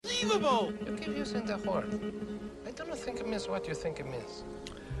Inconceivable! You keep using the horn. I don't think it means what you think it means.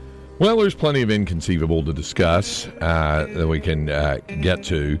 Well, there's plenty of inconceivable to discuss that we can get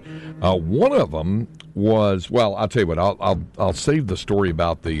to. One of them was, well, I'll tell you what, I'll save the story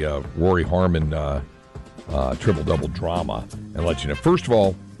about the Rory Harmon triple-double drama and let you know. First of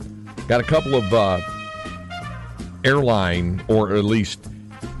all, got a couple of airline, or at least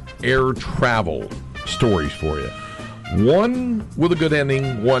air travel stories for you. One with a good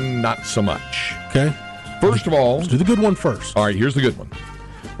ending, one not so much. Okay. First of all, let's do the good one first. All right, here's the good one.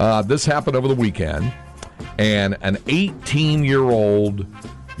 This happened over the weekend, and an 18-year-old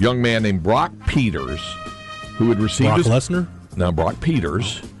young man named Brock Peters, who had received Brock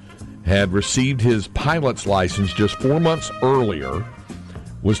Peters had received his pilot's license just 4 months earlier,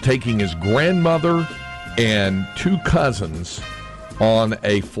 was taking his grandmother and two cousins on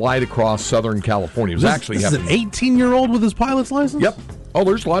a flight across Southern California. It was this is an 18-year-old with his pilot's license? Yep. Oh,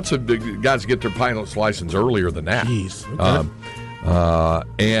 there's lots of guys that get their pilot's license earlier than that. Jeez. Okay.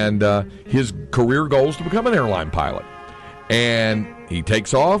 And his career goal is to become an airline pilot. And he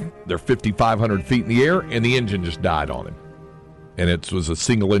takes off. They're 5,500 feet in the air, and the engine just died on him. And it was a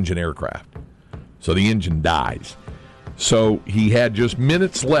single-engine aircraft. So the engine dies. So he had just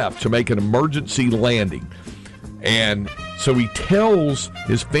minutes left to make an emergency landing. And so he tells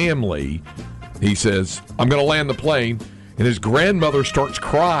his family, he says, I'm going to land the plane. And his grandmother starts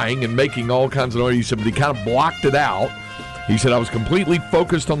crying and making all kinds of noise. He said, but he kind of blocked it out. He said, I was completely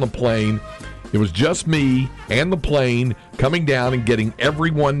focused on the plane. It was just me and the plane coming down and getting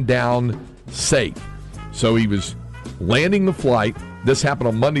everyone down safe. So he was landing the flight. This happened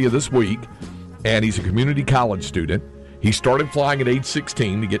on Monday of this week, and he's a community college student. He started flying at age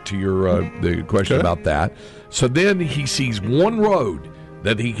 16, to get to your the question about that. So then he sees one road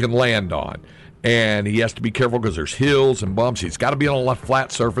that he can land on, and he has to be careful because there's hills and bumps. He's got to be on a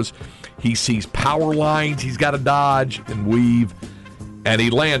flat surface. He sees power lines he's got to dodge and weave, and he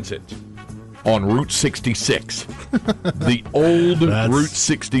lands it on Route 66, the old Route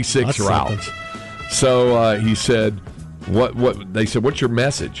 66 route. Something. So he said, "What?" They said, "What's your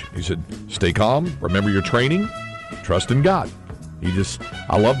message?" He said, "Stay calm. Remember your training. Trust in God."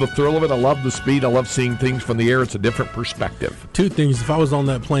 I love the thrill of it. I love the speed. I love seeing things from the air. It's a different perspective. Two things. If I was on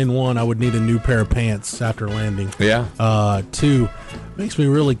that plane, one, I would need a new pair of pants after landing. Yeah. Two, makes me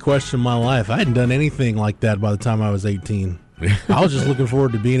really question my life. I hadn't done anything like that by the time I was 18. I was just looking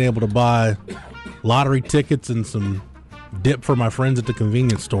forward to being able to buy lottery tickets and some dip for my friends at the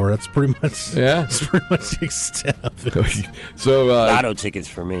convenience store. That's pretty much the extent of it. So lotto tickets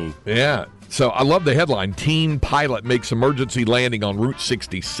for me. Yeah. So I love the headline, Teen Pilot Makes Emergency Landing on Route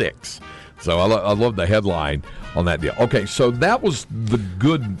 66. So I love the headline on that deal. Okay, so that was the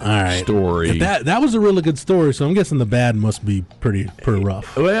good story. That was a really good story, so I'm guessing the bad must be pretty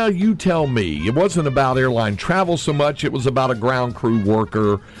rough. Well, you tell me. It wasn't about airline travel so much. It was about a ground crew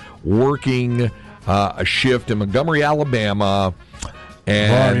worker working a shift in Montgomery, Alabama.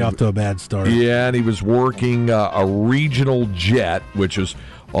 And already off to a bad start. Yeah, and he was working a regional jet, which is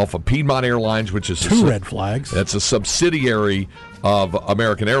off of Piedmont Airlines, which is two red flags. That's a subsidiary of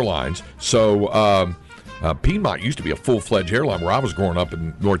American Airlines. So Piedmont used to be a full-fledged airline where I was growing up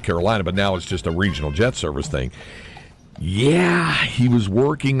in North Carolina, but now it's just a regional jet service thing. Yeah, he was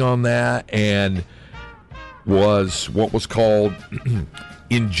working on that and was what was called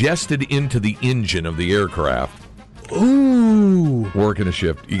ingested into the engine of the aircraft. Ooh. Working a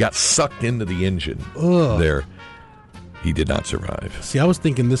shift. You got sucked into the engine there. He did not survive. See, I was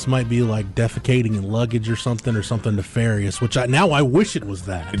thinking this might be like defecating in luggage or something nefarious, which I wish it was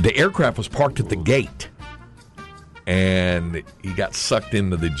that. The aircraft was parked at the gate, and he got sucked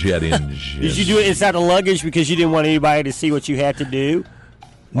into the jet engine. Did you do it inside the luggage because you didn't want anybody to see what you had to do?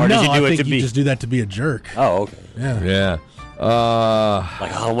 Or did you do I think you just do that to be a jerk. Oh, okay. Yeah. I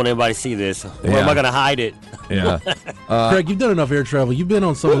don't want anybody to see this. Where am I going to hide it? Yeah. Craig, you've done enough air travel. You've been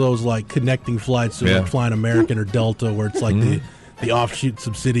on some of those like connecting flights, so like flying American or Delta, where it's like the offshoot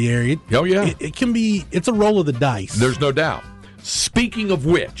subsidiary. Oh yeah, it can be. It's a roll of the dice. There's no doubt. Speaking of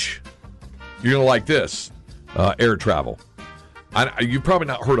which, you're gonna like this air travel. You've probably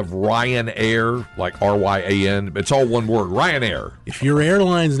not heard of Ryanair, like RYAN. It's all one word, Ryanair. If your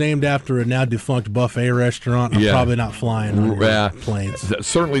airline's named after a now defunct buffet restaurant, I'm probably not flying on planes.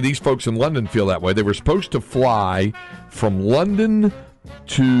 Certainly these folks in London feel that way. They were supposed to fly from London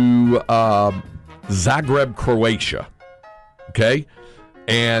to Zagreb, Croatia. Okay?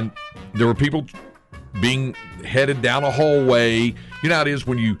 And there were people being headed down a hallway. You know how it is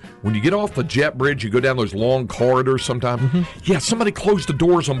when you get off the jet bridge, you go down those long corridors sometimes. Mm-hmm. Yeah, somebody closed the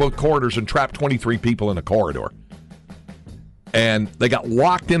doors on both corridors and trapped 23 people in a corridor. and they got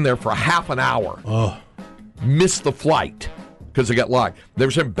locked in there for a half an hour. Oh, Missed the flight because they got locked. There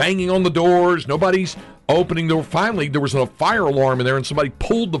was some banging on the doors. Nobody's opening the door. Finally, there was a fire alarm in there, and somebody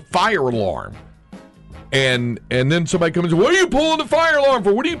pulled the fire alarm. And then somebody comes in, what are you pulling the fire alarm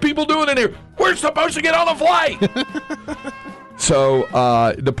for? What are you people doing in here? We're supposed to get on the flight.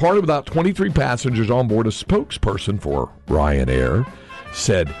 So, departed without 23 passengers on board. A spokesperson for Ryanair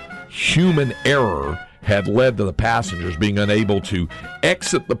said human error had led to the passengers being unable to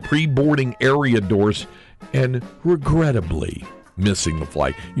exit the pre-boarding area doors and regrettably missing the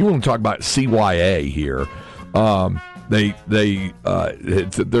flight. You want to talk about CYA here. Their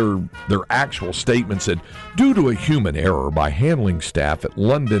actual statement said, due to a human error by handling staff at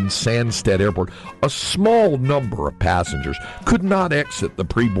London Stansted Airport, a small number of passengers could not exit the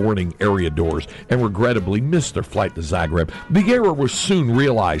pre-boarding area doors and regrettably missed their flight to Zagreb. The error was soon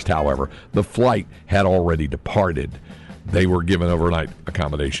realized, however. The flight had already departed. They were given overnight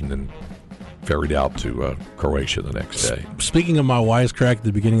accommodation and ferried out to Croatia the next day. Speaking of my wisecrack at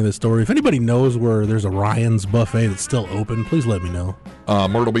the beginning of the story, if anybody knows where there's a Ryan's buffet that's still open, please let me know.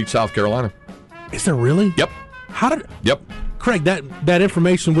 Myrtle Beach, South Carolina. Is there really? Yep. Yep. Craig, that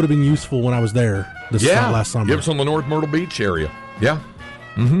information would have been useful when I was there last summer. It was on the North Myrtle Beach area. Yeah.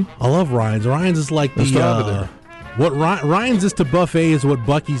 I love Ryan's. Ryan's is like the what Ryan's is to buffet is what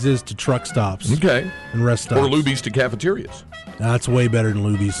Buc-ee's is to truck stops. Okay. And rest stops. Or Luby's to cafeterias. That's way better than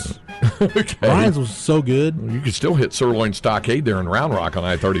Luby's. Okay. Ryan's was so good. Well, you could still hit Sirloin Stockade there in Round Rock on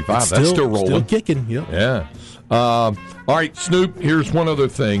I-35. That's still rolling. Still kicking, yep. Yeah. All right, Snoop, here's one other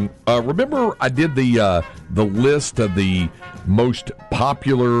thing. Remember I did the list of the most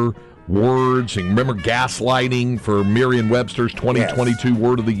popular words, and remember gaslighting for Merriam-Webster's 2022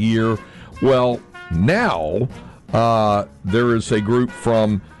 Word of the Year? Well, now there is a group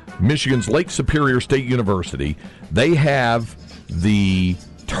from Michigan's Lake Superior State University. They have the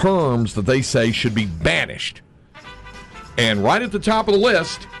terms that they say should be banished. And right at the top of the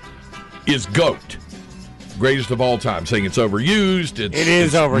list is GOAT. Greatest of all time, saying it's overused,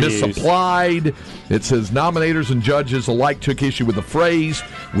 it's overused, misapplied. It says nominators and judges alike took issue with the phrase,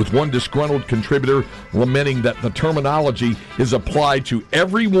 with one disgruntled contributor lamenting that the terminology is applied to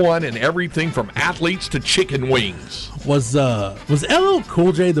everyone and everything from athletes to chicken wings. Was LL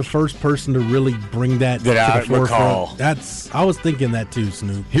Cool J the first person to really bring that to the forefront? I was thinking that too,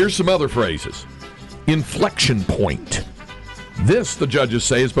 Snoop. Here's some other phrases. Inflection point. This, the judges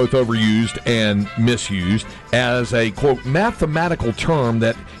say, is both overused and misused as a, quote, mathematical term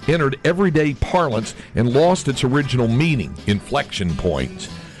that entered everyday parlance and lost its original meaning. Inflection points.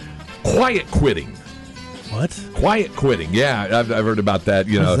 Quiet quitting. What? Quiet quitting. Yeah, I've heard about that.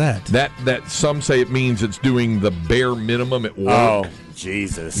 You know, that some say it means it's doing the bare minimum at work. Oh,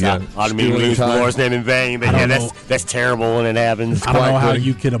 Jesus. Yeah, I don't mean to use the Lord's name in vain, but that's terrible when it happens. I don't know how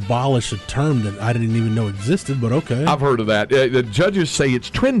you could abolish a term that I didn't even know existed, but okay. I've heard of that. The judges say it's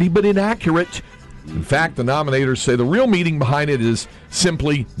trendy but inaccurate. In fact, the nominators say the real meaning behind it is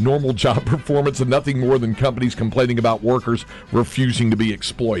simply normal job performance and nothing more than companies complaining about workers refusing to be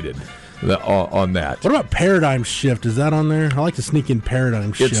exploited. On that. What about paradigm shift? Is that on there? I like to sneak in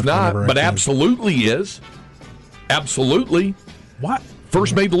paradigm shift. It's not, but absolutely is. Absolutely. What?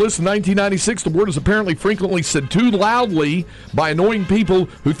 First made the list in 1996, the word is apparently frequently said too loudly by annoying people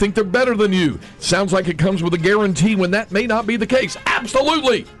who think they're better than you. Sounds like it comes with a guarantee when that may not be the case.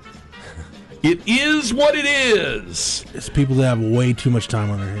 Absolutely. It is what it is. It's people that have way too much time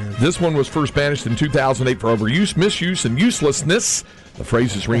on their hands. This one was first banished in 2008 for overuse, misuse, and uselessness. The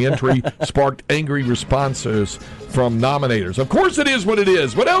phrase's re-entry sparked angry responses from nominators. Of course it is what it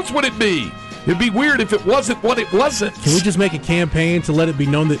is. What else would it be? It'd be weird if it wasn't what it wasn't. Can we just make a campaign to let it be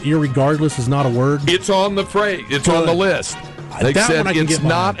known that irregardless is not a word? It's on the phrase. It's on the list. They said it's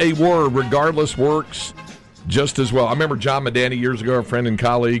not a word. Regardless works just as well. I remember John Madani years ago, a friend and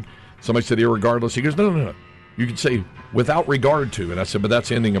colleague, somebody said irregardless. He goes, no. You can say without regard to. And I said, but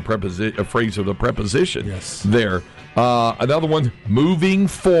that's ending a phrase of the preposition. Yes. There. Another one, moving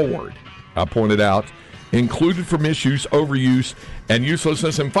forward, I pointed out, included for misuse, overuse, and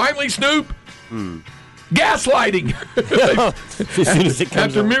uselessness. And finally, Snoop, gaslighting. As soon as it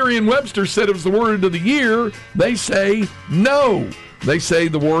comes After Merriam-Webster said it was the word of the year, they say no. They say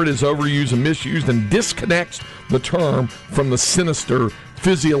the word is overused and misused and disconnects the term from the sinister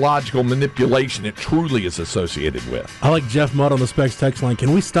physiological manipulation it truly is associated with. I like Jeff Mudd on the Specs text line.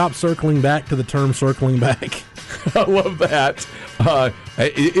 Can we stop circling back to the term circling back? I love that.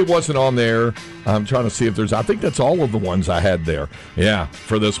 It wasn't on there. I'm trying to see if there's... I think that's all of the ones I had there. Yeah,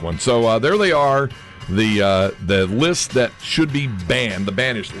 for this one. So there they are. The list that should be banned, the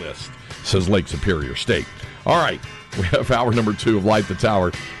banished list, says Lake Superior State. All right. We have hour number 2 of Light the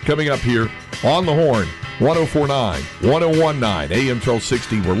Tower coming up here on the Horn, 1049, 1019, AM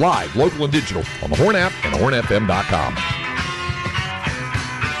 1260. We're live, local and digital, on the Horn app and hornfm.com.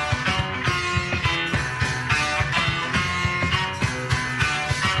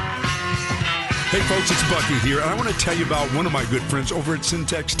 Hey folks, it's Bucky here, and I want to tell you about one of my good friends over at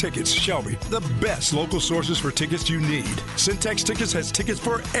Syntex Tickets, Shelby. The best local sources for tickets you need. Syntex Tickets has tickets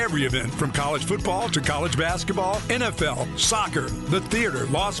for every event, from college football to college basketball, NFL, soccer, the theater,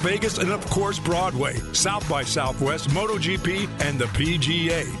 Las Vegas, and of course Broadway, South by Southwest, MotoGP, and the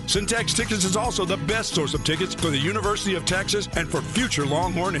PGA. Syntex Tickets is also the best source of tickets for the University of Texas and for future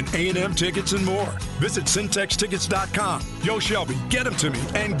Longhorn and A&M tickets and more. Visit syntextickets.com. Yo, Shelby, get them to me,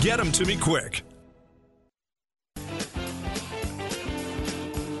 and get them to me quick.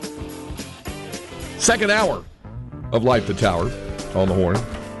 Second hour of Light the Tower on the Horn.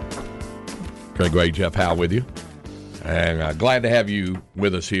 Great Jeff Howe with you. And glad to have you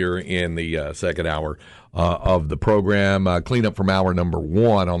with us here in the second hour of the program. Clean up from hour number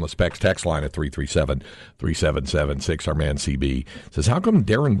 1 on the Specs text line at 337-3776. Our man CB says, how come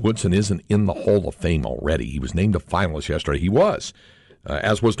Darren Woodson isn't in the Hall of Fame already? He was named a finalist yesterday. He was,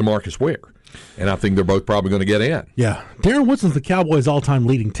 as was DeMarcus Ware. And I think they're both probably going to get in. Yeah. Darren Woodson's the Cowboys' all-time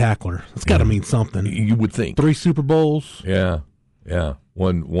leading tackler. That's got to mean something. You would think. 3 Super Bowls. Yeah.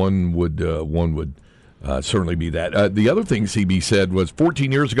 One would certainly be that. The other thing CB said was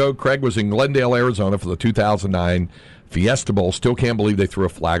 14 years ago, Craig was in Glendale, Arizona for the 2009 Fiesta Bowl. Still can't believe they threw a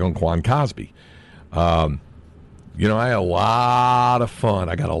flag on Quan Cosby. I had a lot of fun.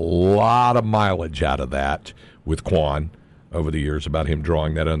 I got a lot of mileage out of that with Quan over the years about him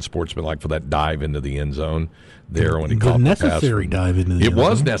drawing that unsportsmanlike for that dive into the end zone there when he caught the pass. Necessary dive into the end zone. It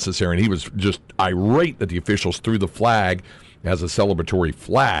was necessary, and he was just irate that the officials threw the flag as a celebratory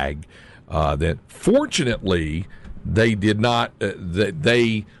flag. That fortunately they did not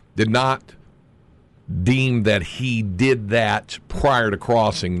deem that he did that prior to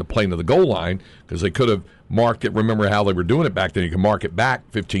crossing the plane of the goal line, because they could have marked it. Remember how they were doing it back then? You can mark it back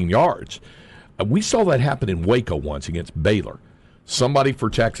 15 yards. We saw that happen in Waco once against Baylor. Somebody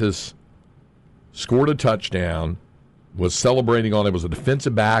for Texas scored a touchdown, was celebrating on it, was a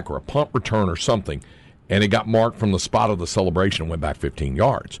defensive back or a punt return or something, and it got marked from the spot of the celebration and went back 15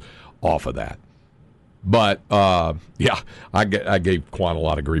 yards off of that. But, I gave Quan a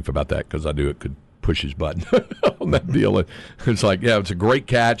lot of grief about that because I knew it could push his button on that deal. It's like, yeah, it's a great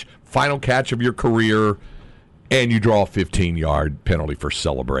catch, final catch of your career, and you draw a 15-yard penalty for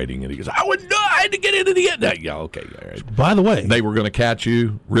celebrating. And he goes, I had to get into the end. Yeah, okay. All right. By the way, they were going to catch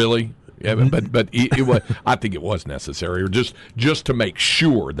you, really? Yeah, but it was, I think it was necessary, or just to make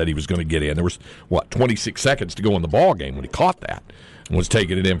sure that he was going to get in. There was, 26 seconds to go in the ball game when he caught that and was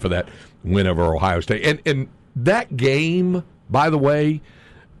taking it in for that win over Ohio State. And that game, by the way,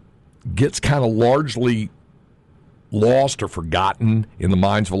 gets kind of largely lost or forgotten in the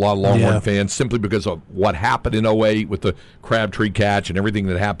minds of a lot of Longhorn fans simply because of what happened in 2008 with the Crabtree catch and everything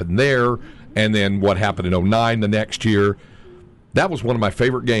that happened there, and then what happened in 2009 the next year. That was one of my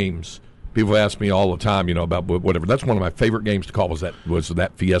favorite games. People ask me all the time, about whatever. That's one of my favorite games to call was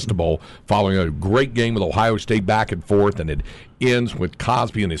that Fiesta Bowl, following a great game with Ohio State back and forth, and it ends with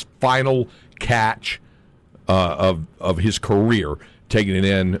Cosby in his final catch of his career, taking it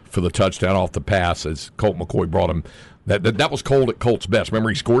in for the touchdown off the pass as Colt McCoy brought him. That was Colt at Colt's best. Remember,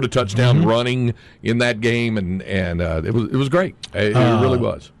 he scored a touchdown running in that game, and it was great. It really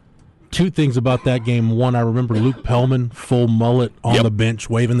was. 2 things about that game. One, I remember Luke Pellman, full mullet on the bench,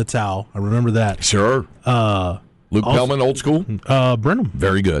 waving the towel. I remember that. Sure. Luke Pellman, old school. Brenham.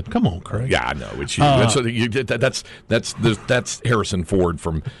 Very good. Come on, Craig. Yeah, I know. It's that's Harrison Ford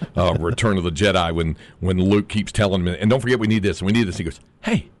from Return of the Jedi when Luke keeps telling him, and don't forget we need this and we need this. He goes,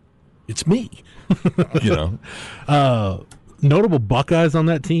 "Hey, it's me." Notable Buckeyes on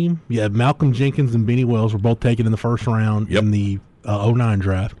that team. Yeah, Malcolm Jenkins and Beanie Wells were both taken in the first round in the 2009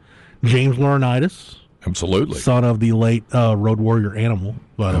 draft. James Laurinaitis. Absolutely. Son of the late Road Warrior Animal,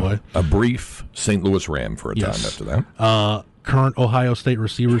 by the way. A brief St. Louis Ram for a time after that. Current Ohio State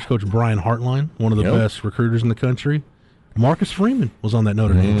receivers coach Brian Hartline, one of the best recruiters in the country. Marcus Freeman was on that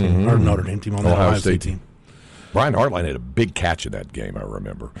Notre Dame team, or Notre Dame team, on that Ohio State team. Brian Hartline had a big catch in that game, I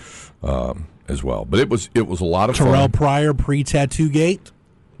remember, as well. But it was a lot of Terrell fun. Pryor pre-tattoo gate.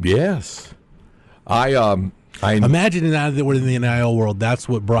 Yes. I imagine that we're in the NIL world. That's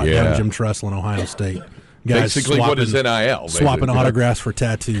what brought down Jim Tressel in Ohio State. Guys basically, what is NIL? Swapping autographs for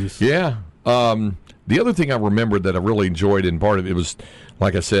tattoos. Yeah. The other thing I remembered that I really enjoyed, and part of it was,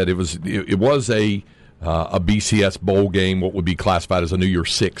 like I said, it was a BCS bowl game, what would be classified as a New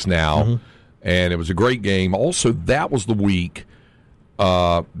Year's Six now. and it was a great game. Also, that was the week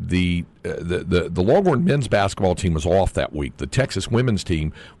the Longhorn men's basketball team was off that week. The Texas women's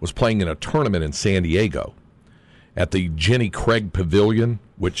team was playing in a tournament in San Diego at the Jenny Craig Pavilion,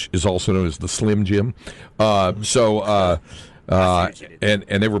 which is also known as the Slim Gym. And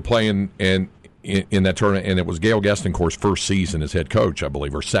they were playing in that tournament, and it was Gail Gestincourt's first season as head coach, I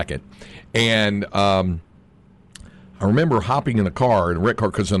believe, or second. And I remember hopping in a car, in a rent car,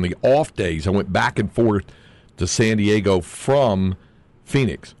 because on the off days, I went back and forth to San Diego from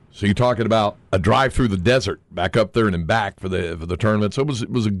Phoenix. So you're talking about a drive through the desert, back up there and then back for the tournament. So it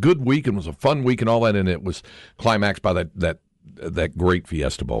was a good week and it was a fun week and all that, and it was climaxed by that great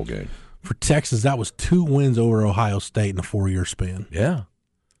Fiesta Bowl game. For Texas, that was 2 wins over Ohio State in a 4-year span. Yeah,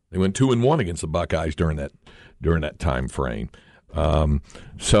 they went 2-1 against the Buckeyes during that time frame.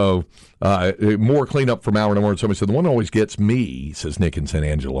 So more cleanup from hour number. Somebody said the one that always gets me, says Nick in San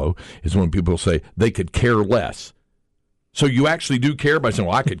Angelo, is when people say they could care less. So you actually do care by saying,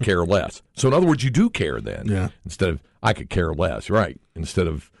 well, I could care less. So in other words, you do care then. Yeah. Instead of, I could care less, right? Instead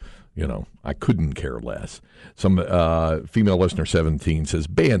of, I couldn't care less. Some female listener 17 says,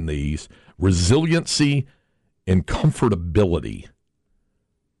 ban these. Resiliency and comfortability.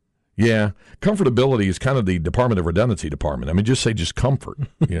 Yeah, comfortability is kind of the Department of Redundancy department. I mean, just say comfort,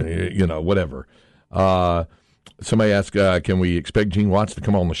 whatever. Somebody asked, can we expect Gene Watts to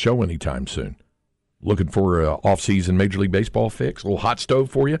come on the show anytime soon? Looking for an off-season Major League Baseball fix? A little hot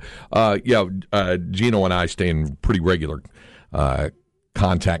stove for you? Gino and I stay in pretty regular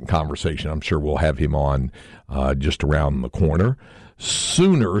contact and conversation. I'm sure we'll have him on just around the corner.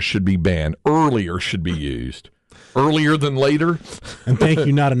 Sooner should be banned. Earlier should be used. Earlier than later. And thank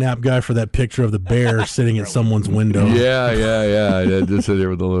you, Not a Nap Guy, for that picture of the bear sitting at someone's window. Yeah. Just sit there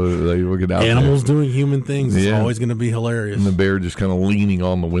with the looking out. Animals doing human things. It's always going to be hilarious. And the bear just kind of leaning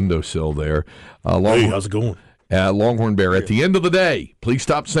on the windowsill there. Hey, how's it going? Longhorn Bear. At the end of the day, please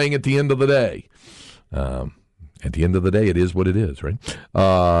stop saying at the end of the day. At the end of the day, it is what it is, right?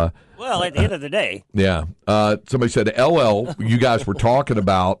 Well, at the end of the day. Yeah. Somebody said LL, you guys were talking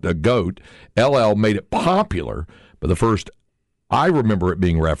about a goat. LL made it popular, but the first I remember it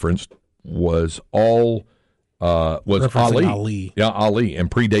being referenced was Ali. Ali. Yeah, Ali,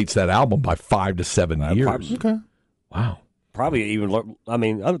 and predates that album by 5 to 7 years. Okay. Wow. Probably even, I'm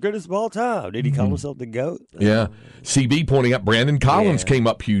the greatest of all time. Did he call himself the GOAT? Yeah. CB pointing out Brandon Collins came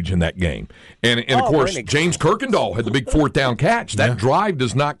up huge in that game. And of course, James Kirkendall had the big 4th down catch. That drive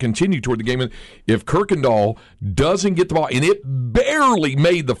does not continue toward the game. And if Kirkendall doesn't get the ball, and it barely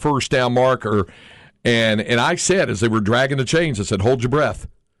made the 1st down marker, and I said, as they were dragging the chains, I said, hold your breath.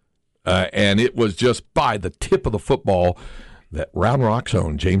 And it was just by the tip of the football that Round Rock's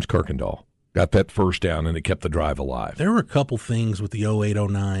own James Kirkendall got that 1st down, and it kept the drive alive. There were a couple things with the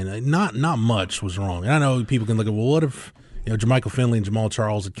 08-09. Not much was wrong. And I know people can look at, well, what if Jermichael Finley and Jamal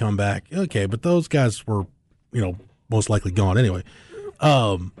Charles had come back? Okay, but those guys were, most likely gone anyway.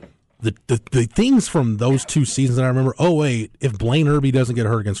 The things from those 2 seasons that I remember, 08, if Blaine Irby doesn't get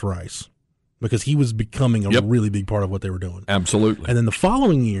hurt against Rice, because he was becoming a really big part of what they were doing. Absolutely. And then the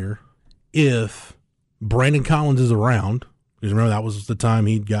following year, if Brandon Collins is around, because remember, that was the time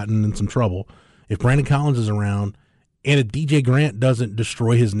he'd gotten in some trouble. If Brandon Collins is around and if DJ Grant doesn't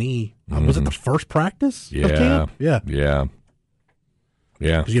destroy his knee, was it the first practice of camp? Yeah.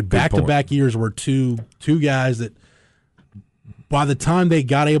 Because you had back-to-back years where two guys that by the time they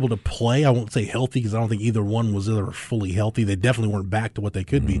got able to play, I won't say healthy because I don't think either one was ever fully healthy. They definitely weren't back to what they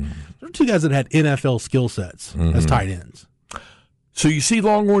could be. There were 2 guys that had NFL skill sets as tight ends. So you see,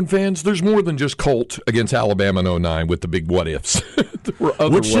 Longhorn fans, there's more than just Colt against Alabama in 09 with the big what-ifs.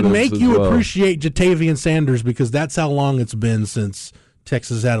 Which should make you appreciate Jatavian Sanders, because that's how long it's been since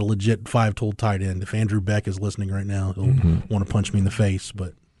Texas had a legit 5-tool tight end. If Andrew Beck is listening right now, he'll want to punch me in the face.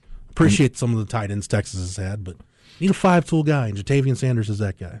 But appreciate some of the tight ends Texas has had. But need a 5-tool guy, and Jatavian Sanders is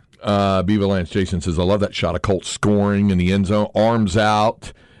that guy. Beaver Lance Jason says, I love that shot of Colt scoring in the end zone, arms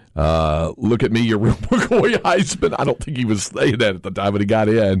out. Look at me, you're real McCoy Heisman. I don't think he was saying that at the time when he got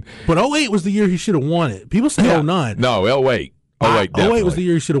in. But 08 was the year he should have won it. People say 09. No, 08. 08 was the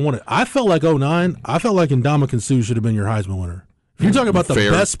year he should have won it. I felt like 09. I felt like Ndamukong Suh should have been your Heisman winner. If you're talking about the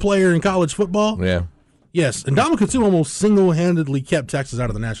best player in college football, yes, Ndamukong Suh almost single-handedly kept Texas out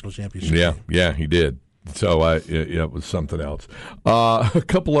of the national championship. Yeah, he did. So it was something else. A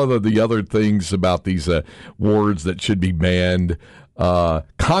couple of the other things about these words that should be banned.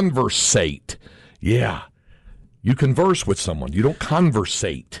 Conversate. Yeah. You converse with someone. You don't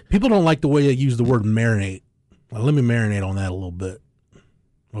conversate. People don't like the way they use the word marinate. Well, let me marinate on that a little bit.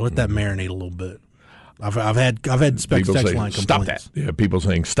 I'll let that marinate a little bit. I've had Specs People text saying, line stop complaints. that. Yeah, people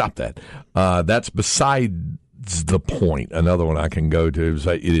saying, stop that. That's besides the point. Another one I can go to is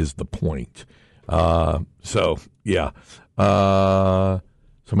it is the point. So, yeah.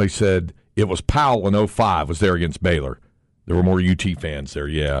 Somebody said it was Powell in 2005 was there against Baylor. There were more UT fans there,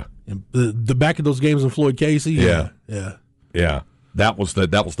 yeah. And the back of those games in Floyd Casey? Yeah. Yeah. That was the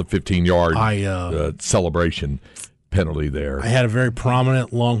 15-yard celebration penalty there. I had a very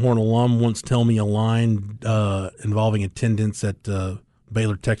prominent Longhorn alum once tell me a line involving attendance at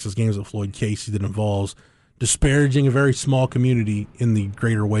Baylor, Texas games at Floyd Casey that involves disparaging a very small community in the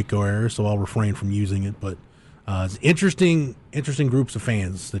greater Waco area, so I'll refrain from using it. But it's interesting groups of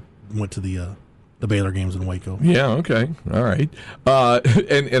fans that went to the Baylor games in Waco. Yeah, okay. All right.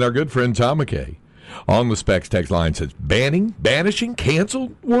 And our good friend Tom McKay on the Specs text line says, banishing,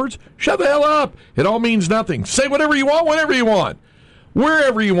 canceled words? Shut the hell up. It all means nothing. Say whatever you want, whenever you want,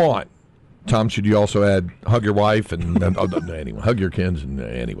 wherever you want. Tom, should you also add hug your wife and anyway, hug your kids and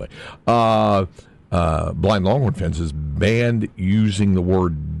anyway. Blind Longhorn fans is banned using the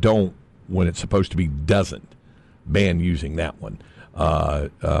word don't when it's supposed to be doesn't. Ban using that one.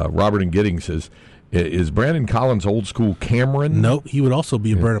 Robert and Giddings says, is Brandon Collins old school Cameron? Nope, he would also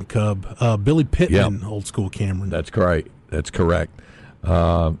be a Burnham Cub. Billy Pittman, old school Cameron. That's correct. That's correct.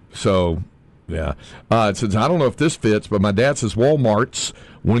 So, yeah. It says, I don't know if this fits, but my dad says Walmart's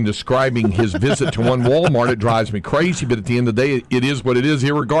when describing his visit to one Walmart. It drives me crazy, but at the end of the day, it is what it is,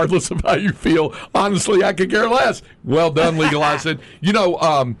 irregardless of how you feel. Honestly, I could care less. Well done, legalize it. You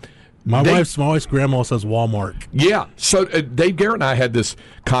know, My wife's grandma says Walmart. Yeah. So Dave Garrett and I had this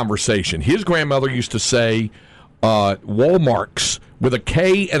conversation. His grandmother used to say Walmarts with a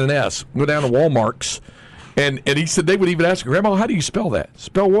K and an S. Go down to Walmarts. And he said they would even ask, Grandma, how do you spell that?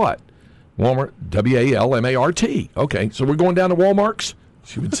 Spell what? Walmart, W-A-L-M-A-R-T. Okay, so we're going down to Walmarts?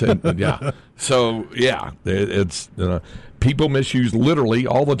 She would say, yeah. So, yeah, it's people misuse literally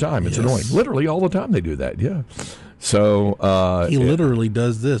all the time. It's annoying. Literally all the time they do that, yeah. So he literally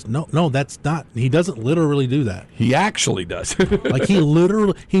does this. No, that's not. He doesn't literally do that. He actually does. Like he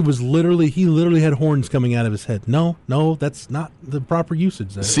literally had horns coming out of his head. No, that's not the proper usage.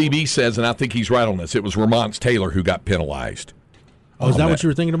 CB says, and I think he's right on this. It was Vermont's Taylor who got penalized. Oh, is that what you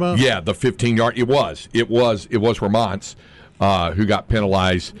were thinking about? Yeah, the 15-yard. It was Vermont's who got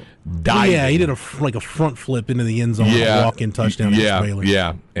penalized. Diving. Yeah, he did a front flip into the end zone, a walk-in touchdown against Baylor.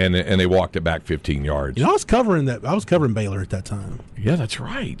 Yeah, and they walked it back 15 yards. You know, I was covering Baylor at that time. Yeah, that's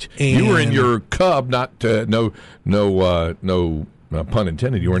right. And you were in your Cub, no pun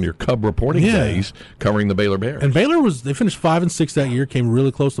intended. You were in your Cub reporting days covering the Baylor Bears. And Baylor they finished 5-6 that year, came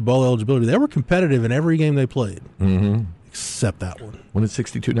really close to bowl eligibility. They were competitive in every game they played, except that one. When it's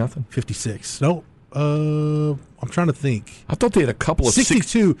 62-0? 56. No. I'm trying to think. I thought they had a couple of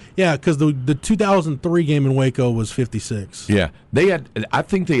 62. Yeah, because the 2003 game in Waco was 56. Yeah, I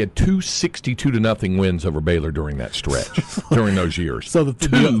think they had 2 62-0 wins over Baylor during that stretch during those years. So the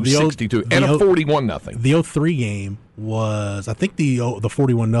 62 and a 41-0. The 03 game was, I think the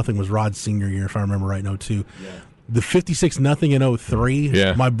 41-0 was Rod's senior year, if I remember right. In 02. Yeah. The 56-0 in 03.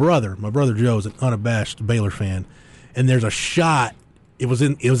 Yeah. My brother Joe is an unabashed Baylor fan, and there's a shot. It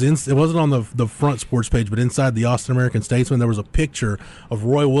wasn't on the front sports page, but inside the Austin American Statesman, there was a picture of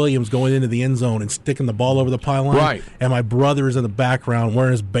Roy Williams going into the end zone and sticking the ball over the pylon. Right. And my brother is in the background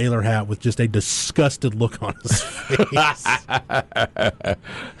wearing his Baylor hat with just a disgusted look on his face.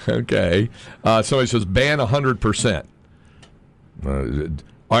 Okay. Somebody says ban 100%.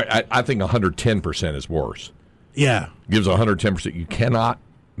 I think 110% is worse. Yeah. Gives 110%. You cannot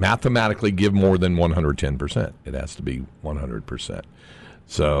mathematically give more than 110%. It has to be 100%.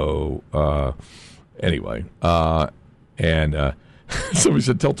 So, anyway, and somebody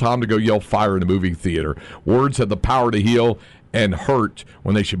said, tell Tom to go yell fire in the movie theater. Words have the power to heal and hurt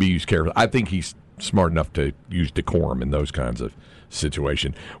when they should be used carefully. I think he's smart enough to use decorum in those kinds of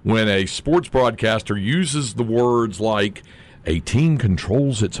situations. When a sports broadcaster uses the words like, a team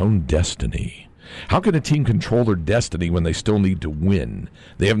controls its own destiny. How can a team control their destiny when they still need to win?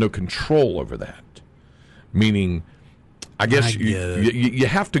 They have no control over that. Meaning, I guess you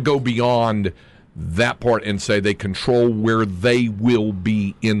have to go beyond that part and say they control where they will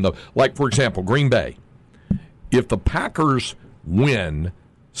be in the... Like, for example, Green Bay. If the Packers win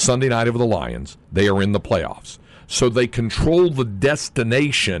Sunday night over the Lions, they are in the playoffs. So they control the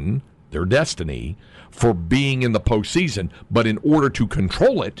destination, their destiny, for being in the postseason. But in order to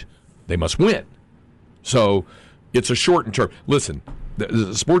control it, they must win. So it's a shortened term. Listen,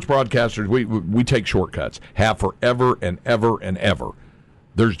 the sports broadcasters, we take shortcuts, have forever and ever and ever.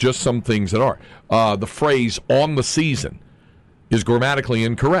 There's just some things that are. The phrase on the season is grammatically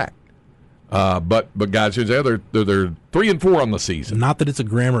incorrect. But guys, they're 3-4 on the season. Not that it's a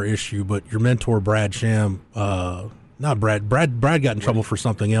grammar issue, but your mentor Brad Sham, not Brad got in trouble for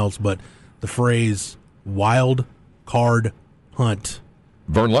something else, but the phrase "wild card hunt."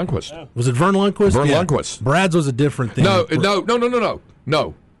 Vern Lundquist. Was it Vern Lundquist? Vern Lundquist. Brad's was a different thing.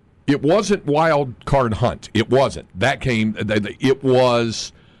 No. It wasn't wild card hunt. It wasn't. That came. It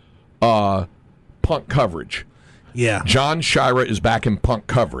was punt coverage. Yeah. John Shira is back in punt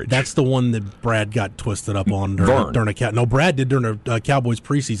coverage. That's the one that Brad got twisted up on during a No, Brad did during a Cowboys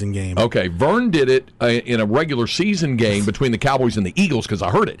preseason game. Okay, Vern did it in a regular season game between the Cowboys and the Eagles because I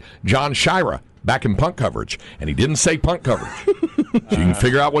heard it. John Shira back in punt coverage, and he didn't say punt coverage. So you can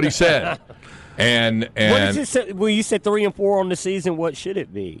figure out what he said. And what is it say, when you said 3-4 on the season? What should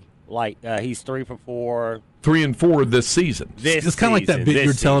it be? Like he's 3 for 4. 3-4 this season. It's kind of like that bit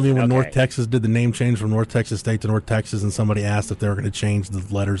you're telling me when North Texas did the name change from North Texas State to North Texas, and somebody asked if they were going to change the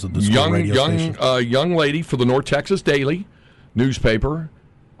letters of the school radio station. Young lady for the North Texas Daily newspaper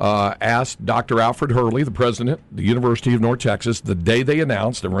asked Dr. Alfred Hurley, the president of the University of North Texas, the day they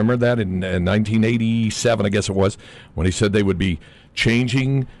announced, I remember that in 1987, I guess it was, when he said they would be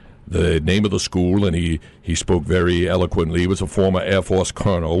changing the name of the school, and he spoke very eloquently. He was a former Air Force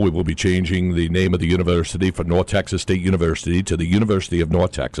colonel. We will be changing the name of the university from North Texas State University to the University of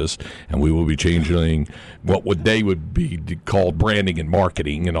North Texas, and we will be changing what they would be called branding and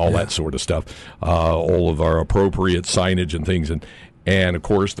marketing and all that sort of stuff, all of our appropriate signage and things. And, of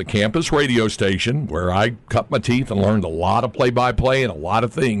course, the campus radio station, where I cut my teeth and learned a lot of play-by-play and a lot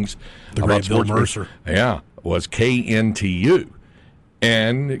of things about Bill Mercer. Yeah, was KNTU.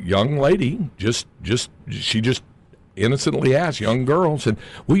 And young lady she just innocently asked, young girl, said,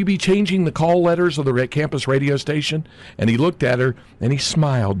 "Will you be changing the call letters of the campus radio station?" And he looked at her and he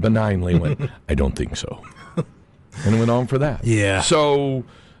smiled benignly and went, "I don't think so." And went on for that. Yeah. So,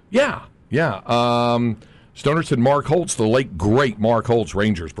 yeah. Stoner said Mark Holtz, the late great Mark Holtz,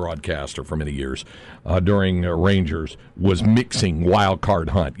 Rangers broadcaster for many years, during Rangers, was mixing Wild Card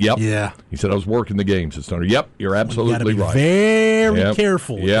Hunt. Yep. Yeah. He said, "I was working the games at Stoner." Yep, you're absolutely right. Very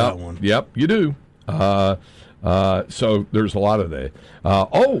careful with that one. Yep, you do. So there's a lot of that.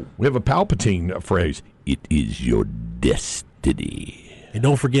 We have a Palpatine phrase. "It is your destiny." And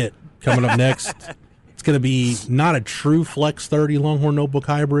don't forget, coming up next, it's going to be not a true Flex 30 Longhorn Notebook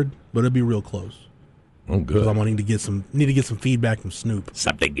hybrid, but it'll be real close. Oh, good. Because I'm going to need to get some feedback from Snoop.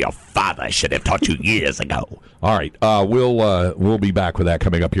 Something your father should have taught you years ago. All right, we'll be back with that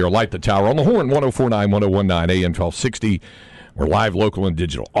coming up here. Light the Tower on the Horn, 104.9, 101.9, AM 1260. We're live, local, and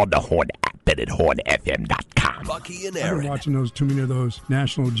digital on the Horn app and at hornfm.com. Bucky and Aaron. I've been watching too many of those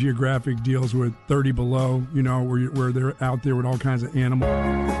National Geographic deals with 30 Below, where they're out there with all kinds of animals.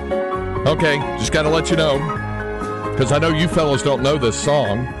 Okay, just got to let you know, because I know you fellas don't know this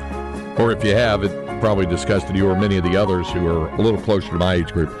song, or if you have, it probably disgusted you or many of the others who are a little closer to my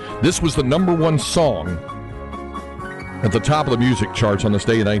age group. This was the number one song at the top of the music charts on this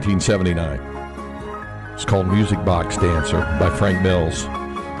day in 1979. It's called Music Box Dancer by Frank Mills.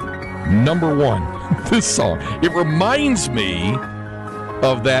 Number one, this song. It reminds me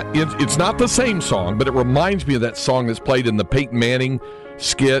of that. It's not the same song, but it reminds me of that song that's played in the Peyton Manning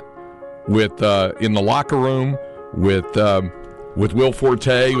skit with in the locker room with Will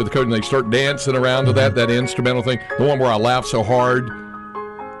Forte, with the coach, and they start dancing around to that instrumental thing. The one where I laughed so hard,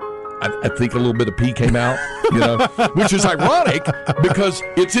 I think a little bit of pee came out, which is ironic because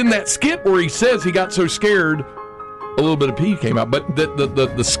it's in that skit where he says he got so scared, a little bit of pee came out. But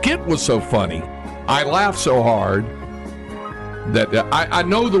the skit was so funny, I laughed so hard that I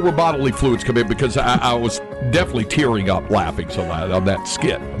know there were bodily fluids coming in because I was definitely tearing up laughing so loud on that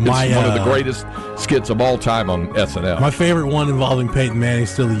skit. It's one of the greatest skits of all time on SNL. My favorite one involving Peyton Manning,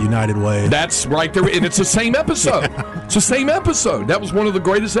 still the United Way. That's right there, and it's the same episode. It's the same episode. That was one of the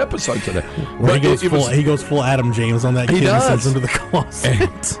greatest episodes of that. Where he goes full Adam James on that kid and sends him to the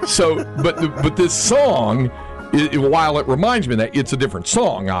closet. But this song, while it reminds me of that, it's a different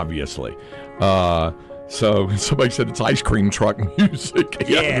song, obviously. So somebody said it's ice cream truck music.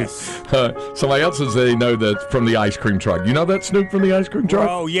 Yes. Somebody else says they know that from the ice cream truck. You know that, Snoop, from the ice cream truck?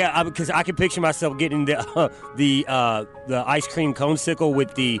 Oh yeah, because I can picture myself getting the ice cream conesicle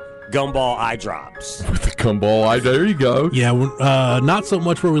with the gumball eye drops. With the gumball eye, there you go. Yeah, not so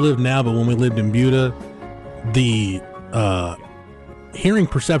much where we live now, but when we lived in Buda, the hearing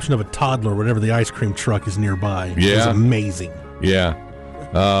perception of a toddler whenever the ice cream truck is nearby is amazing. Yeah.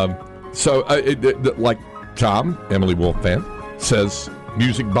 So, like Tom, Emily Wolf fan, says,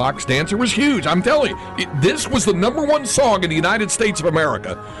 Music Box Dancer was huge. I'm telling you, this was the number one song in the United States of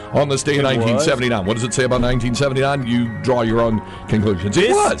America on this day in 1979. What does it say about 1979? You draw your own conclusions.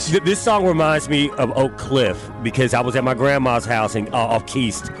 It was. This song reminds me of Oak Cliff because I was at my grandma's house off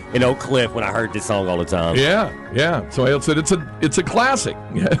Keast in Oak Cliff when I heard this song all the time. Yeah. So I said it's a classic.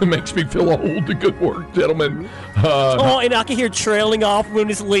 It makes me feel old. Good work, gentlemen. And I can hear trailing off when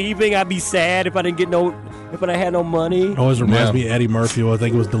it's leaving. I'd be sad if I didn't get if I had no money. Always reminds me of Eddie Murphy. I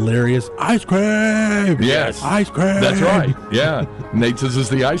think it was Delirious. Ice cream. Yes. Ice cream. That's right. Yeah. Nate says is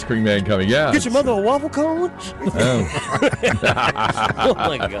the ice cream man coming. Yeah. Get your mother a waffle cone. Oh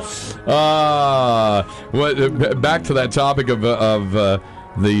my God. Back to that topic of the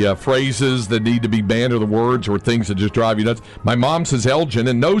phrases that need to be banned or the words or things that just drive you nuts. My mom says Elgin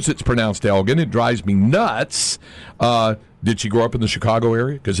and knows it's pronounced Elgin. It drives me nuts. Did she grow up in the Chicago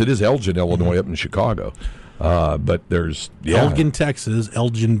area? Because it is Elgin, Illinois, up in Chicago. But there's Elgin, Texas,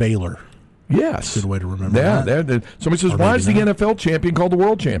 Elgin, Baylor. Yes. Good way to remember that. Somebody says, why is the NFL champion called the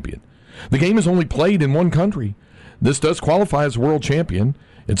world champion? The game is only played in one country. This does qualify as a world champion.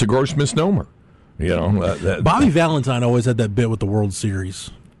 It's a gross misnomer. Bobby Valentine always had that bit with the World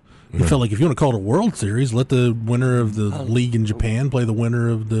Series. He felt like if you want to call it a World Series, let the winner of the league in Japan play the winner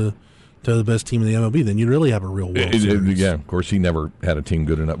of the best team in the MLB. Then you'd really have a real World Series. Yeah, of course, he never had a team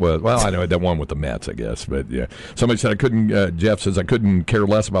good enough. Well, I know that one with the Mets, I guess. But yeah, somebody said I couldn't. Jeff says I couldn't care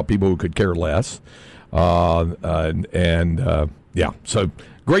less about people who could care less. Yeah, so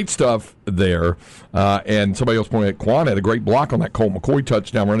great stuff there. And somebody else pointed out Quan had a great block on that Colt McCoy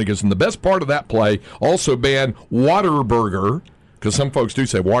touchdown run. Because the best part of that play also banned Waterburger, because some folks do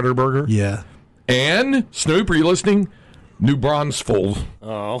say Waterburger. Yeah. And Snoop, are you listening? New Braunfels.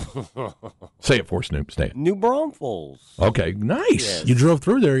 Oh. Say it for Snoop. Say it. New Braunfels. Okay, nice. Yes. You drove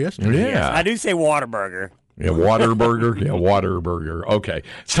through there yesterday. Yeah. Yes, I do say Waterburger. Yeah, Waterburger. Yeah, Waterburger. Okay.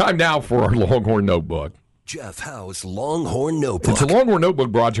 It's time now for our Longhorn Notebook. Jeff Howe's Longhorn Notebook. It's a Longhorn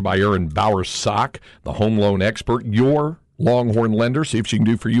Notebook brought to you by Aaron Bowersock, the home loan expert, your Longhorn lender. See if she can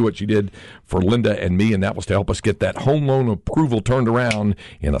do for you what she did for Linda and me, and that was to help us get that home loan approval turned around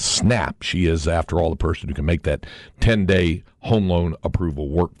in a snap. She is, after all, the person who can make that 10-day home loan approval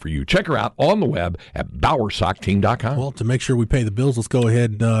work for you. Check her out on the web at bowersockteam.com. Well, to make sure we pay the bills, let's go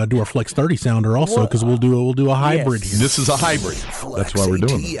ahead and do our Flex 30 sounder also, because we'll do a hybrid here. This is a hybrid. That's why we're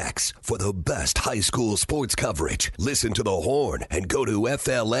doing it. FlexATX for the best high school sports coverage. Listen to the Horn and go to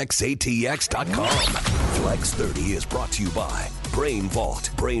FLXATX.com. Flex 30 is brought to you by Brain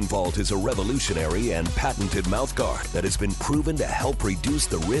Vault. Brain Vault is a revolutionary and patented mouthguard that has been proven to help reduce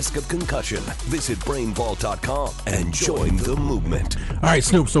the risk of concussion. Visit BrainVault.com and join the movement. All right,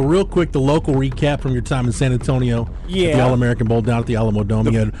 Snoop, so real quick, the local recap from your time in San Antonio. Yeah. At the All-American Bowl down at the Alamo Dome.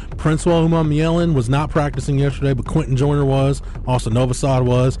 You had Princewill Umumielen was not practicing yesterday, but Quentin Joyner was. Austin Novosad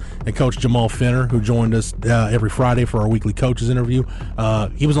was. And Coach Jamal Finner, who joined us every Friday for our weekly coaches interview.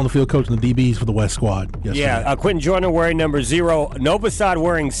 He was on the field coaching the DBs for the West Squad yesterday. Yeah, Quentin Joyner wearing number 0. Novosad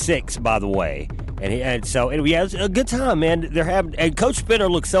wearing 6, by the way. And so it was a good time, man. And Coach Finner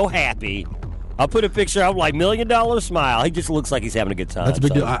looks so happy. I'll put a picture of like $1 million smile. He just looks like he's having a good time. That's a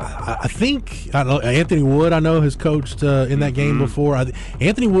big deal. I think Anthony Wood, I know, has coached in that game before.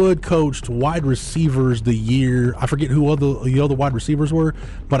 Anthony Wood coached wide receivers the year. I forget who the other wide receivers were,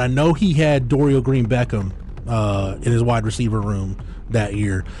 but I know he had Dorial Green Beckham in his wide receiver room that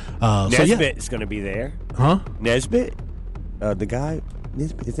year. Nesbitt's going to be there. Huh? Nesbitt? The guy?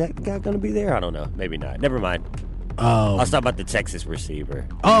 Nesbitt, is that guy going to be there? I don't know. Maybe not. Never mind. I was talking about the Texas receiver.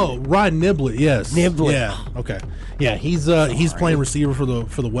 Oh, Ryan Niblett, yes. Niblett. Yeah. Okay. Yeah, he's playing receiver for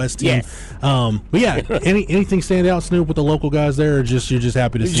the West team. Yes. But yeah, anything stand out, Snoop, with the local guys there, or you're just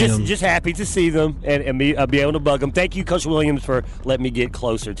happy to see them? Just happy to see them and be able to bug them. Thank you, Coach Williams, for letting me get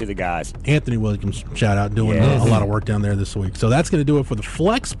closer to the guys. Anthony Williams, shout out, doing a lot of work down there this week. So that's going to do it for the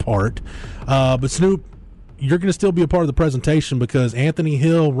flex part. But Snoop, you're going to still be a part of the presentation because Anthony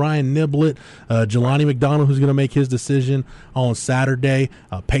Hill, Ryan Niblett, Jelani McDonald, who's going to make his decision on Saturday.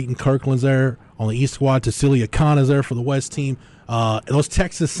 Peyton Kirkland's there on the East squad. Cecilia Khan is there for the West team. Those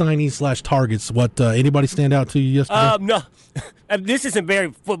Texas signees / targets. What anybody stand out to you yesterday? No, this isn't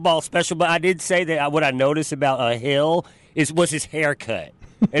very football special, but I did say that what I noticed about Hill was his haircut,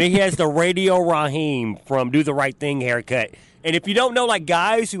 and he has the Radio Raheem from Do the Right Thing haircut. And if you don't know, like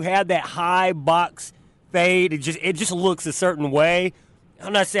guys who have that high box fade, it just looks a certain way.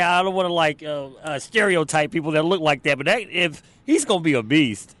 I'm not saying I don't want to stereotype people that look like that, but if he's going to be a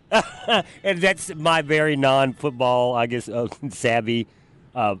beast, and that's my very non-football, I guess, savvy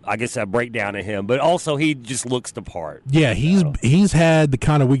I guess, a breakdown of him. But also, he just looks the part. Yeah, he's had the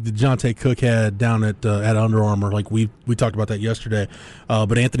kind of week that Jonte Cook had down at Under Armour. Like we talked about that yesterday.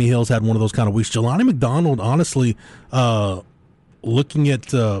 But Anthony Hill's had one of those kind of weeks. Jelani McDonald, honestly, looking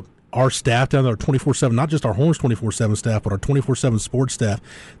at our staff down there, 24/7, not just our Horns 24/7 staff, but our 24/7 sports staff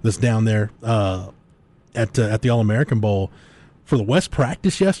that's down there at the All-American Bowl. For the West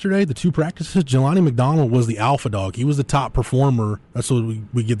practice yesterday, the 2 practices, Jelani McDonald was the alpha dog. He was the top performer. That's what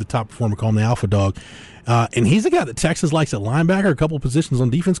we give the top performer, call him the alpha dog. And he's a guy that Texas likes at linebacker, a couple of positions on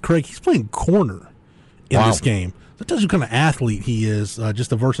defense. Craig, he's playing corner in this game. That tells you what kind of athlete he is,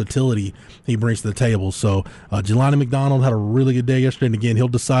 just the versatility he brings to the table. So Jelani McDonald had a really good day yesterday. And, again, he'll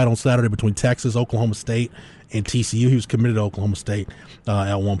decide on Saturday between Texas, Oklahoma State, and TCU. He was committed to Oklahoma State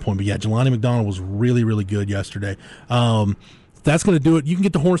at one point. But, yeah, Jelani McDonald was really, really good yesterday. That's going to do it. You can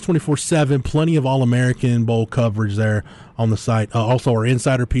get the Horns 24/7. Plenty of All-American Bowl coverage there on the site. Also, our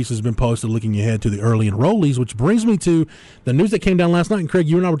insider piece has been posted looking ahead to the early enrollees, which brings me to the news that came down last night. And, Craig,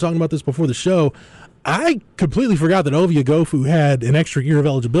 you and I were talking about this before the show. I completely forgot that Ovia Gofu had an extra year of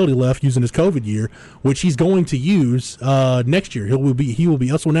eligibility left using his COVID year, which he's going to use next year. He will be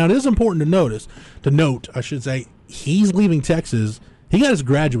elsewhere. Now, it is important to note, he's leaving Texas. He got his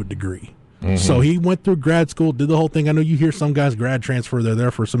graduate degree. Mm-hmm. So he went through grad school, did the whole thing. I know you hear some guys grad transfer, they're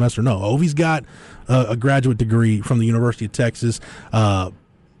there for a semester. No, Ovi's got a graduate degree from the University of Texas.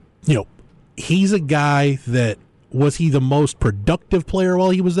 He's a guy that, was he the most productive player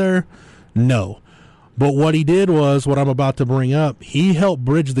while he was there? No. But what he did was, what I'm about to bring up, he helped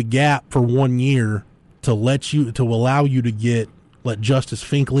bridge the gap for 1 year to allow you to let Justice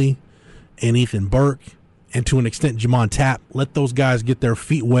Finkley and Ethan Burke, and to an extent Jamon Tapp, let those guys get their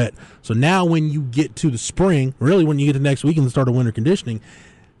feet wet. So now when you get to the spring, really when you get to next week and the start of winter conditioning,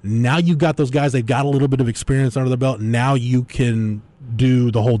 now you've got those guys, they've got a little bit of experience under the belt. Now you can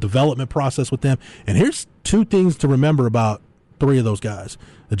do the whole development process with them. And here's 2 things to remember about 3 of those guys.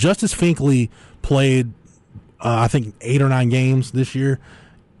 Justice Finkley played, I think, 8 or 9 games this year.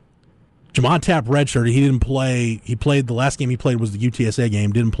 Jamon Tapp redshirted. He didn't play. He played the last game he played was the UTSA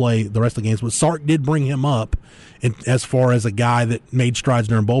game. Didn't play the rest of the games. But Sark did bring him up as far as a guy that made strides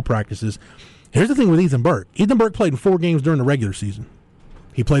during bowl practices. Here's the thing with Ethan Burke. Ethan Burke played in 4 games during the regular season.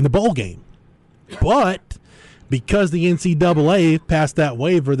 He played in the bowl game. But because the NCAA passed that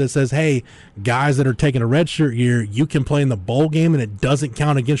waiver that says, hey, guys that are taking a redshirt year, you can play in the bowl game and it doesn't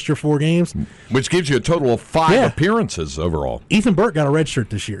count against your 4 games. Which gives you a total of 5 appearances overall. Ethan Burke got a redshirt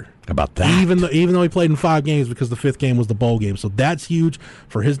this year. How about that? Even though he played in 5 games, because the 5th game was the bowl game. So that's huge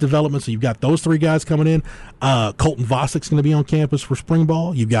for his development. So you've got those 3 guys coming in. Colton Vossick's going to be on campus for spring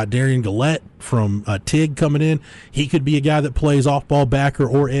ball. You've got Darian Gillette from TIG coming in. He could be a guy that plays off-ball backer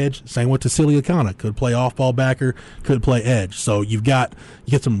or edge. Same with Tassili Akana. Could play off-ball backer, could play edge. So you get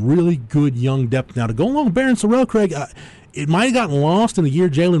some really good young depth now to go along with Barron Sorrell, Craig. It might have gotten lost in the year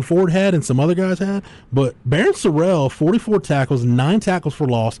Jalen Ford had and some other guys had, but Barron Sorrell, 44 tackles, 9 tackles for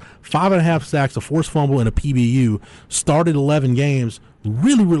loss, 5.5 sacks, a forced fumble, and a PBU, started 11 games.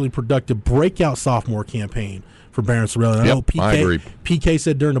 Really, really productive breakout sophomore campaign for Barron Sorrell. And I know PK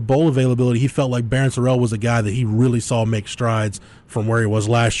said during the bowl availability he felt like Barron Sorrell was a guy that he really saw make strides from where he was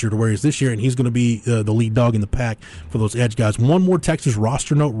last year to where he is this year, and he's going to be the lead dog in the pack for those edge guys. One more Texas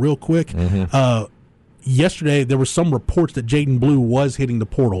roster note real quick. Mm-hmm. Yesterday, there were some reports that Jaden Blue was hitting the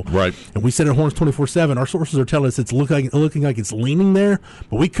portal. Right. And we said at Horns 24/7, our sources are telling us it's looking like it's leaning there,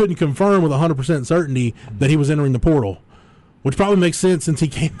 but we couldn't confirm with 100% certainty that he was entering the portal, which probably makes sense since he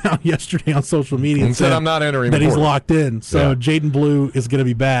came out yesterday on social media and said, I'm not entering that the he's portal. locked in. So Jaden Blue is going to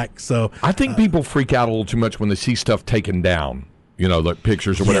be back. So I think people freak out a little too much when they see stuff taken down, like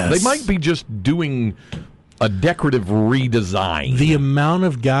pictures or whatever. Yes. They might be just doing a decorative redesign. The amount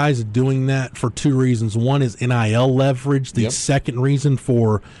of guys doing that for 2 reasons. One is NIL leverage. The second reason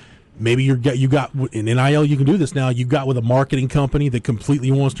for maybe you got in NIL, you can do this now. You got with a marketing company that completely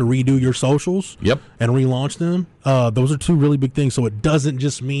wants to redo your socials and relaunch them. Those are 2 really big things. So it doesn't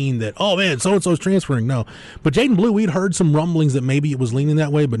just mean that, oh, man, so-and-so is transferring. No. But Jaden Blue, we'd heard some rumblings that maybe it was leaning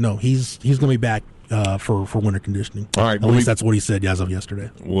that way. But no, he's going to be back for winter conditioning. All right. At least that's what he said as of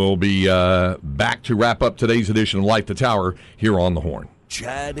yesterday. We'll be back to wrap up today's edition of Light the Tower here on the Horn.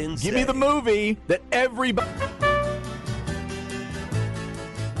 Chad and Give me the movie that everybody...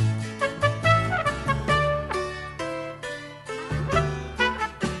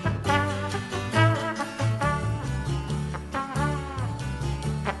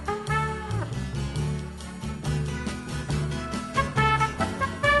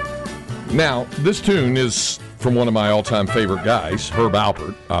 Now, this tune is from one of my all-time favorite guys, Herb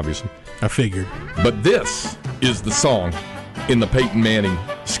Alpert, obviously. I figured. But this is the song in the Peyton Manning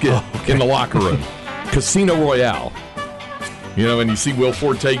skit in the locker room. Casino Royale. You know, and you see Will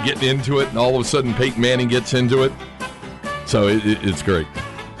Forte getting into it, and all of a sudden Peyton Manning gets into it. So it's great.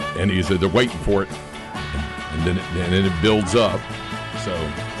 And they're waiting for it, and then it builds up.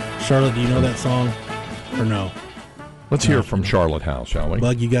 So, Charlotte, do you know that song or no? Let's hear from Charlotte Howe, shall we?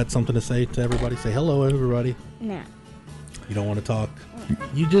 Bug, you got something to say to everybody? Say hello, everybody. No. You don't want to talk?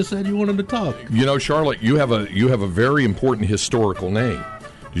 You just said you wanted to talk. You know, Charlotte, you have a very important historical name.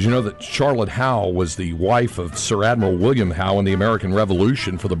 Did you know that Charlotte Howe was the wife of Sir Admiral William Howe in the American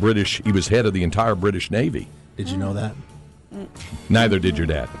Revolution for the British? He was head of the entire British Navy. Did you know that? Neither did your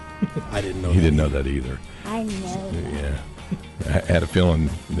dad. I didn't know He didn't know that either. I know. Yeah. I had a feeling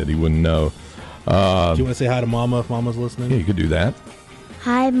that he wouldn't know. Do you want to say hi to Mama if Mama's listening? Yeah, you could do that.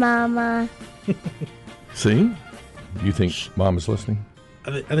 Hi, Mama. See? You think Mama's listening?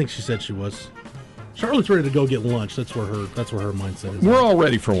 I think she said she was. Charlotte's ready to go get lunch. That's where her mindset is. We're all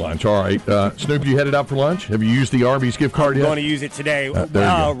ready for lunch. All right. Snoop, you headed out for lunch? Have you used the Arby's gift card yet? I'm going to use it today, there you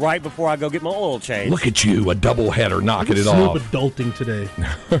go. right before I go get my oil change. Look at you, a doubleheader, knocking it off. Snoop adulting today.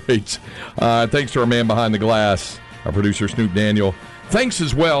 All right. Thanks to our man behind the glass, our producer, Snoop Daniel. Thanks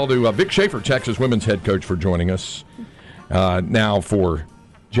as well to Vic Schaefer, Texas women's head coach, for joining us. Now for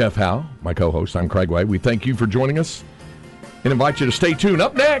Jeff Howe, my co-host, I'm Craig Way. We thank you for joining us and invite you to stay tuned.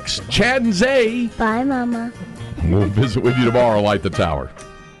 Up next, Chad and Zay. Bye, Mama. We'll visit with you tomorrow, Light the Tower.